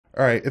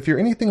Alright, if you're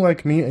anything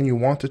like me and you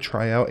want to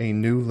try out a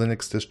new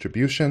Linux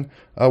distribution,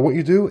 what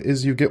you do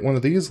is you get one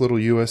of these little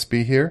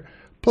USB here,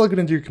 plug it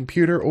into your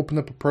computer, open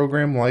up a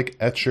program like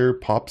Etcher,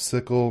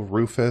 Popsicle,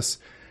 Rufus,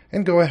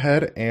 and go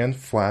ahead and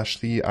flash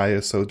the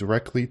ISO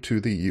directly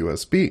to the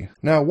USB.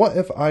 Now, what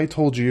if I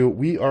told you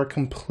we are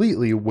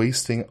completely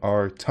wasting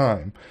our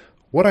time?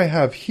 What I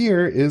have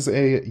here is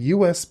a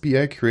USB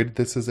I created.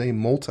 This is a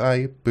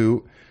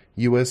multi-boot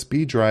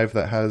USB drive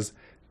that has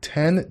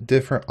 10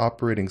 different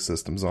operating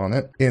systems on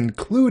it,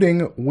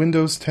 including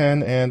Windows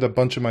 10 and a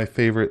bunch of my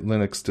favorite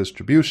Linux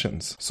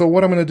distributions. So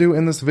what I'm going to do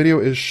in this video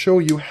is show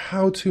you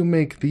how to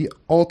make the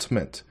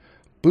ultimate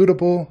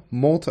bootable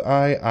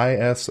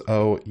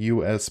multi-ISO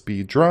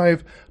USB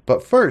drive.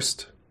 But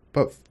first,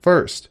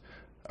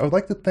 I would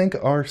like to thank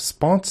our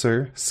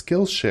sponsor,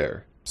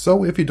 SKILLSHARE.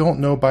 So if you don't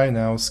know by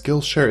now,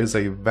 SKILLSHARE is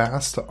a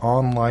vast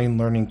online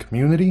learning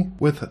community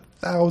with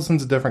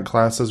thousands of different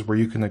classes where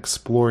you can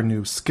explore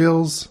new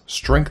skills,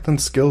 strengthen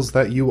skills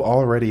that you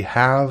already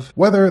have,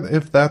 whether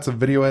if that's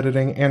video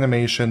editing,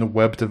 animation,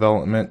 web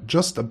development,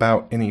 just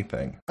about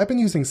anything. I've been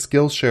using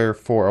SKILLSHARE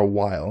for a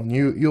while, and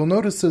you'll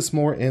notice this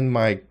more in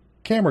my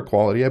camera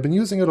quality. I've been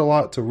using it a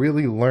lot to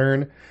really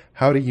learn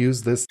how to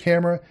use this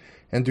camera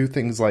and do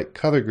things like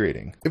color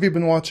grading. If you've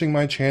been watching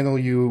my channel,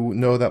 you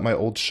know that my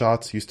old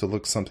shots used to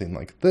look something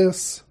like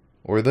this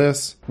or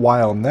this,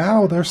 while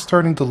now they're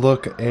starting to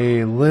look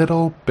a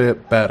little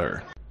bit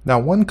better. Now,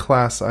 one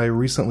class I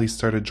recently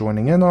started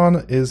joining in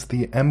on is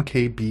the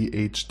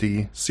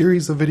MKBHD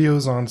series of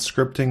videos on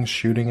scripting,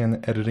 shooting,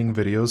 and editing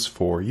videos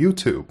for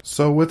YouTube.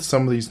 So with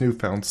some of these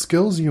newfound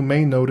skills, you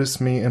may notice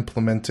me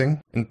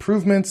implementing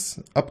improvements,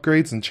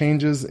 upgrades, and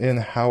changes in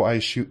how I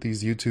shoot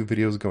these YouTube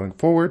videos going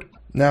forward.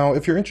 Now,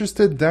 if you're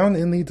interested, down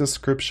in the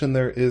description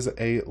there is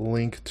a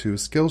link to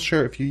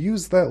SKILLSHARE. If you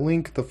use that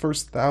link, the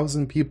first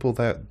 1,000 people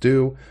that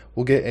do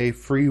will get a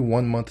free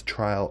 1-month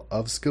trial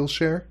of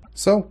SKILLSHARE.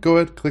 So go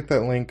ahead, click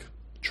that link,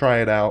 try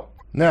it out.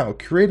 Now,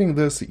 creating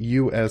this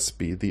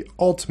USB, the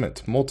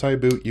ultimate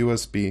multi-boot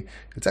USB,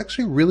 it's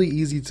actually really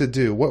easy to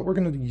do. What we're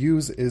going to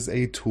use is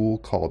a tool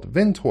called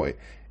Ventoy.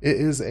 It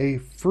is a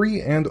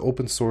free and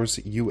open source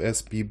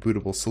USB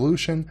bootable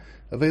solution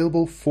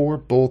available for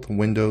both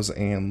Windows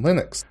and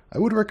Linux. I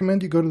would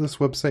recommend you go to this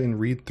website and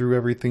read through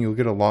everything. You'll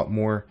get a lot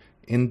more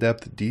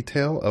in-depth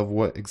detail of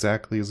what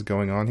exactly is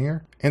going on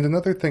here. And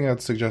another thing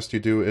I'd suggest you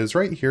do is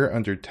right here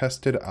under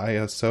Tested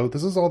ISO,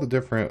 this is all the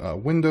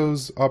different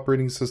Windows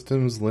operating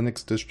systems,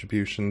 Linux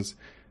distributions,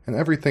 and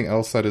everything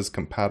else that is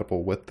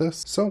compatible with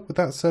this. So with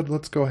that said,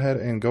 let's go ahead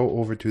and go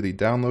over to the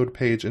download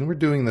page, and we're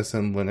doing this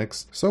in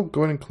Linux. So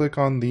go ahead and click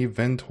on the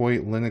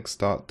ventoy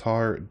linux.tar.gz.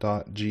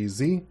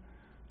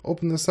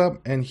 Open this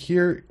up, and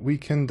here we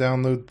can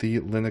download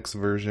the Linux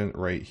version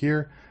right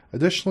here.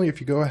 Additionally,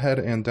 if you go ahead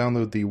and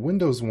download the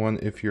Windows one,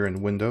 if you're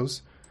in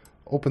Windows,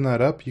 open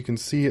that up, you can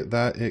see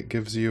that it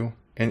gives you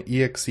an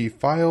exe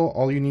file.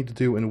 All you need to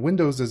do in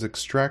Windows is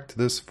extract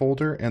this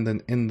folder, and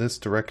then in this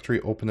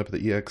directory open up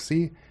the exe,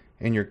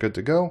 and you're good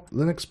to go.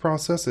 Linux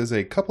process is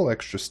a couple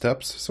extra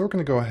steps, so we're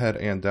going to go ahead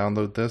and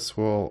download this.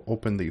 We'll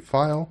open the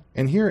file,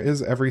 and here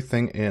is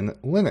everything in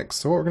Linux.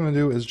 So what we're going to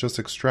do is just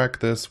extract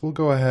this. We'll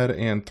go ahead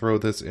and throw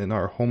this in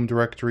our home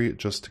directory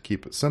just to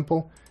keep it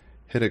simple.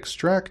 Hit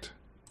extract,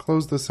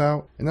 close this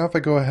out, and now if I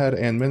go ahead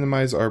and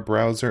minimize our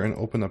browser and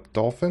open up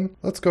Dolphin,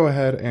 let's go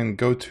ahead and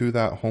go to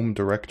that home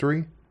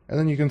directory, and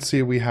then you can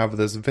see we have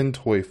this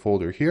Ventoy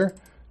folder here.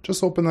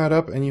 Just open that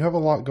up, and you have a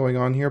lot going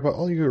on here, but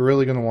all you're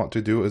really going to want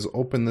to do is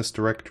open this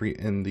directory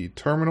in the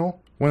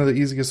terminal. One of the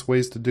easiest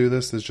ways to do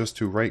this is just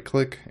to right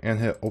click and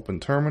hit open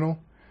terminal.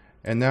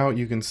 And now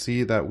you can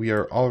see that we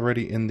are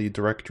already in the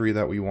directory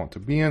that we want to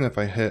be in. If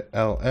I hit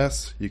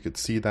ls, you could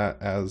see that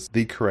as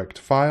the correct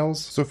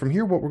files. So from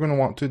here, what we're going to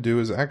want to do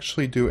is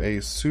actually do a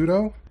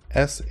sudo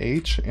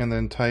sh and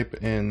then type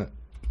in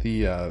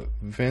the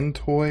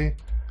ventoy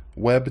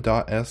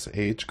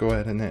web.sh. Go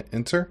ahead and hit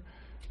enter.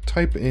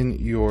 Type in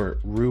your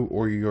root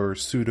or your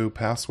sudo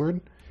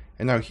password,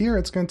 and now here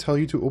it's going to tell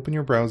you to open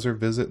your browser,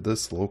 visit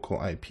this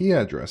local IP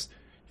address.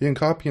 You can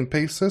copy and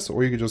paste this,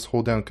 or you can just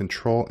hold down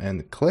Control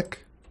and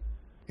click,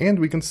 and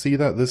we can see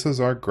that this is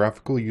our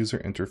graphical user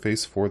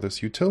interface for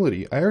this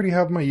utility. I already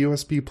have my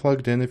USB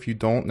plugged in. If you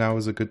don't, now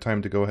is a good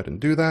time to go ahead and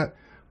do that.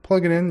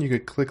 Plug it in. You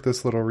could click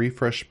this little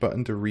refresh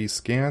button to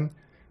rescan.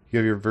 You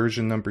have your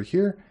version number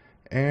here,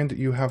 and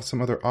you have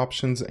some other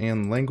options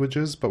and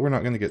languages, but we're not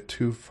going to get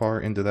too far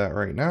into that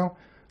right now.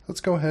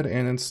 Let's go ahead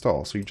and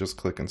install. So you just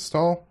click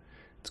install.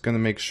 It's going to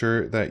make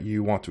sure that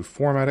you want to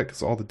format it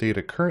because all the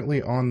data currently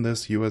on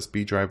this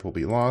USB drive will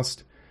be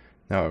lost.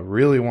 Now it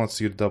really wants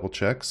you to double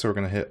check, so we're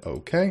going to hit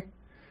OK.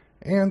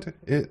 And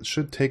it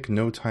should take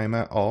no time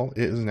at all.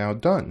 It is now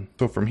done.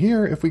 So from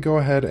here, if we go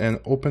ahead and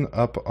open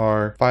up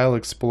our File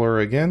Explorer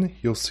again,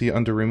 you'll see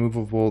under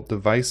Removable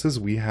Devices,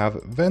 we have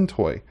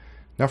Ventoy.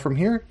 Now from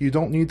here, you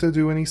don't need to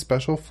do any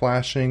special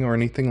flashing or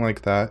anything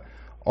like that.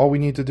 All we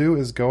need to do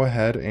is go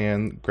ahead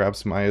and grab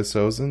some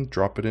ISOs and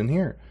drop it in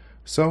here.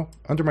 So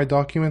under my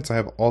documents, I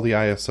have all the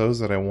ISOs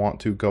that I want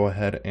to go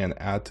ahead and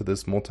add to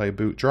this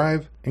multi-boot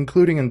drive,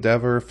 including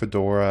Endeavor,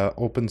 Fedora,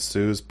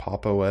 OpenSUSE,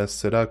 Pop! OS,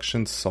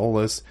 Seduction,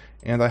 Solus,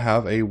 and I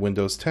have a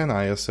Windows 10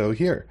 ISO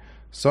here.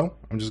 So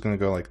I'm just going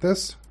to go like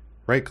this,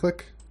 right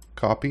click,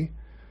 copy,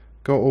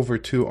 go over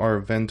to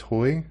our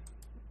Ventoy,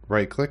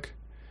 right click,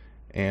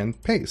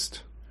 and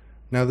paste.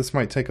 Now this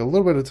might take a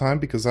little bit of time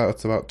because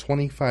that's about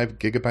 25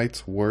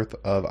 gigabytes worth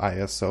of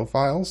ISO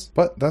files,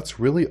 but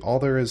that's really all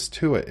there is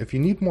to it. If you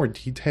need more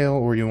detail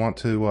or you want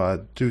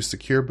to do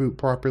secure boot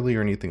properly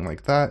or anything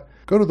like that,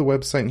 go to the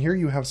website and here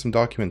you have some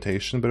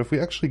documentation. But if we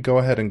actually go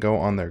ahead and go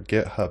on their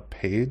GitHub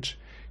page,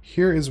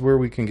 here is where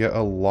we can get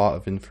a lot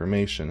of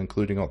information,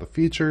 including all the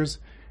features.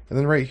 And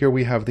then right here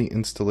we have the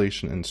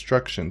installation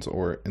instructions,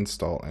 or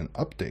install and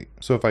update.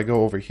 So if I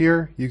go over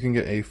here, you can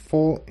get a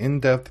full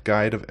in-depth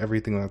guide of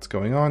everything that's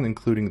going on,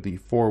 including the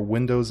 4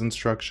 Windows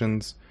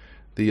instructions,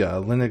 the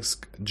Linux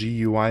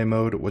GUI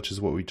mode, which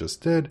is what we just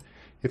did.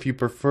 If you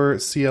prefer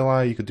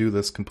CLI, you could do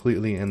this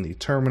completely in the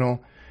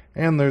terminal.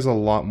 And there's a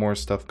lot more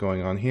stuff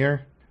going on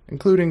here,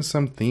 including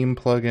some theme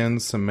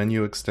plugins, some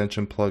menu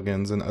extension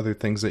plugins, and other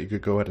things that you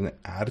could go ahead and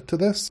add to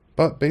this.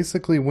 But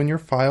basically, when your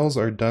files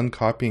are done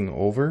copying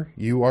over,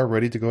 you are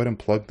ready to go ahead and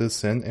plug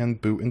this in and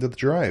boot into the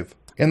drive.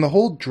 And the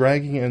whole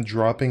dragging and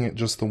dropping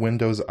just the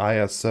Windows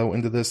ISO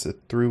into this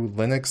through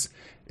Linux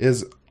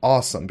is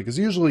awesome, because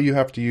usually you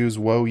have to use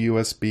WoW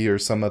USB or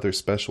some other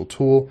special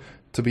tool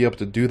to be able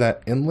to do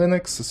that in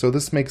Linux, so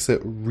this makes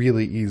it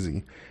really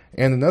easy.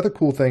 And another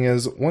cool thing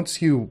is,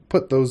 once you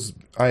put those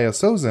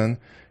ISOs in,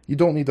 you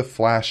don't need to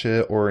flash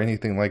it or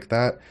anything like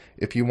that.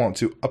 If you want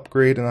to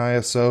upgrade an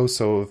ISO,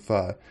 so if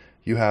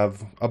you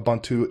have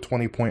Ubuntu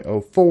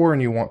 20.04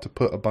 and you want to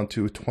put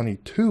Ubuntu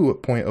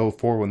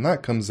 22.04 when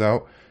that comes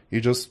out, you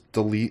just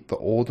delete the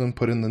old and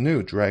put in the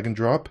new, drag and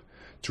drop.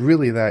 It's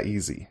really that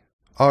easy.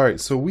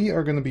 Alright, so we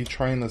are going to be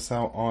trying this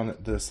out on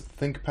this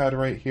ThinkPad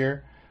right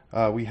here.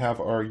 We have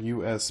our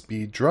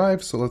USB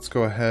drive, so let's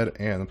go ahead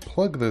and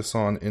plug this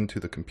on into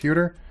the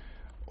computer,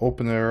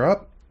 open her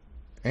up,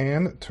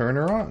 and turn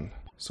her on.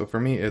 So for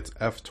me, it's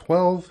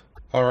F12.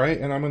 Alright,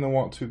 and I'm going to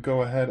want to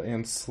go ahead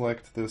and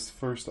select this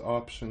first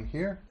option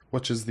here,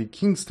 which is the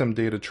Kingston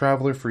Data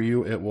Traveler. For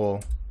you, it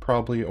will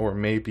probably or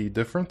may be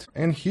different.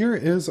 And here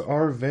is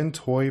our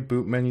Ventoy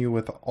boot menu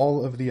with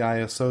all of the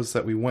ISOs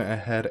that we went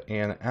ahead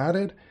and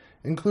added,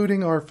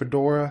 including our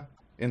Fedora,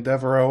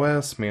 Endeavor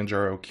OS,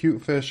 Manjaro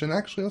Cutefish, and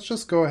actually let's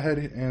just go ahead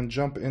and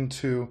jump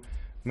into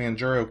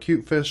Manjaro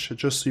Cutefish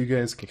just so you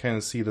guys can kind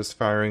of see this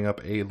firing up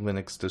a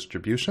Linux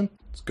distribution.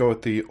 Let's go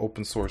with the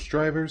open source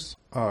drivers.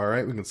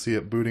 Alright, we can see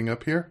it booting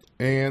up here.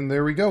 And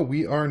there we go,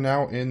 we are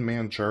now in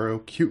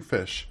Manjaro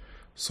Cutefish.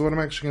 So what I'm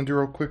actually going to do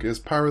real quick is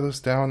power this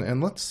down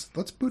and let's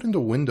boot into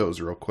Windows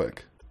real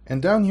quick.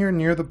 And down here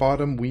near the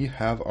bottom we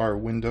have our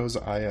Windows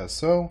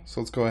ISO.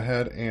 So let's go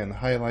ahead and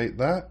highlight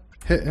that.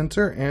 Hit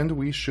enter and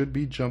we should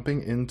be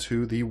jumping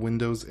into the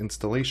Windows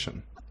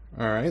installation.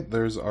 Alright,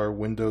 there's our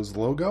Windows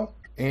logo.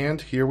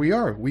 And here we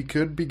are. We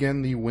could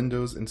begin the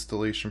Windows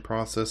installation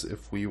process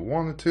if we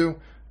wanted to,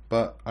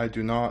 but I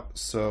do not,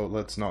 so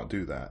let's not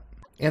do that.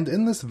 And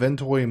in this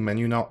Ventoy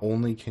menu, not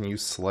only can you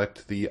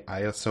select the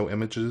ISO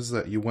images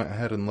that you went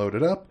ahead and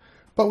loaded up,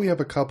 but we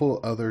have a couple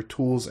other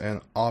tools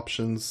and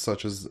options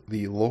such as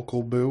the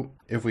local boot.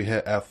 If we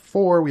hit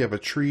F4, we have a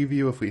tree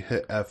view. If we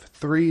hit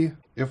F3,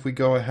 if we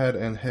go ahead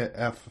and hit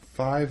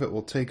F5, it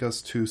will take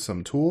us to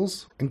some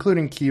tools,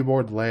 including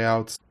keyboard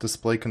layouts,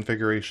 display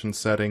configuration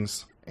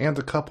settings, and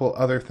a couple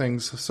other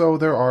things. So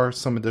there are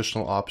some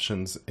additional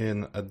options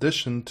in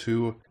addition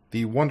to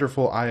the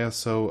wonderful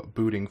ISO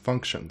booting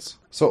functions.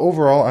 So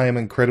overall, I am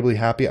incredibly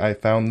happy I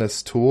found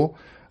this tool.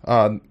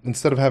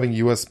 Instead of having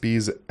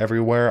USBs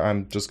everywhere,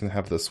 I'm just going to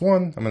have this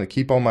one. I'm going to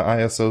keep all my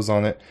ISOs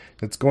on it.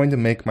 It's going to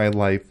make my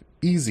life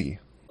easy.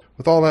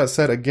 With all that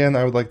said, again,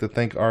 I would like to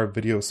thank our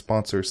video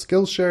sponsor,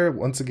 SKILLSHARE.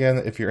 Once again,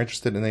 if you're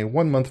interested in a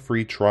 1-month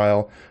free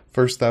trial,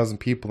 first 1,000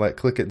 people that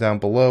click it down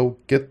below,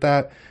 get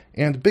that.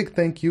 And big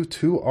thank you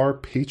to our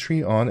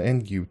Patreon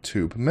and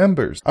YouTube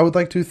members. I would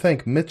like to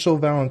thank Mitchell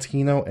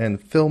Valentino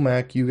and Phil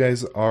Mack. You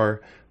guys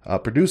are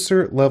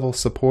producer level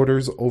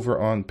supporters over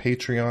on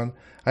Patreon.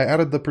 I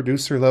added the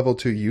producer level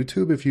to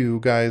YouTube if you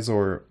guys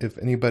or if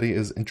anybody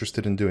is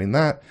interested in doing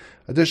that.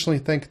 Additionally,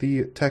 thank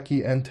the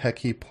Techie and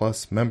Techie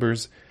Plus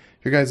members.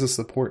 Your guys'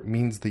 support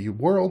means the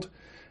world.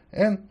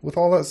 And with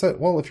all that said,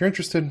 well, if you're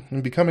interested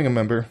in becoming a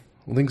member,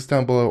 links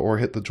down below or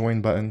hit the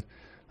join button.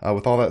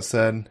 With all that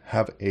said,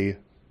 have a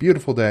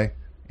beautiful day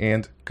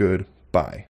and goodbye.